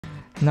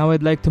Now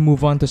I'd like to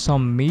move on to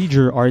some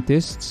major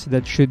artists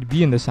that should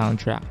be in the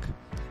soundtrack.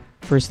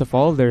 First of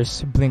all,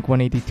 there's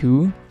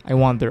Blink-182. I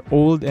want their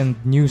old and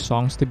new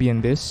songs to be in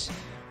this,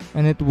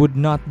 and it would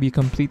not be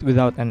complete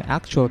without an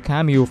actual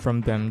cameo from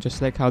them, just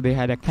like how they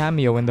had a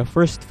cameo in the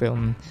first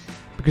film,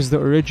 because the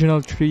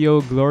original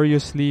trio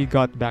gloriously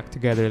got back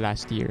together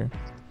last year.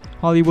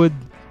 Hollywood,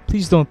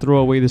 please don't throw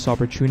away this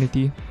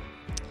opportunity.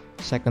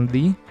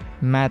 Secondly,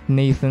 Matt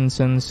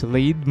Nathanson's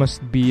Slade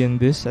must be in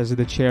this as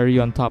the cherry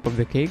on top of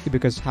the cake,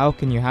 because how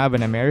can you have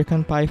an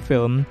American Pie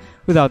film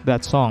without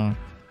that song?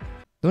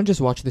 Don't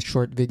just watch this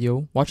short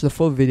video, watch the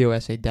full video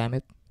essay, damn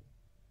it.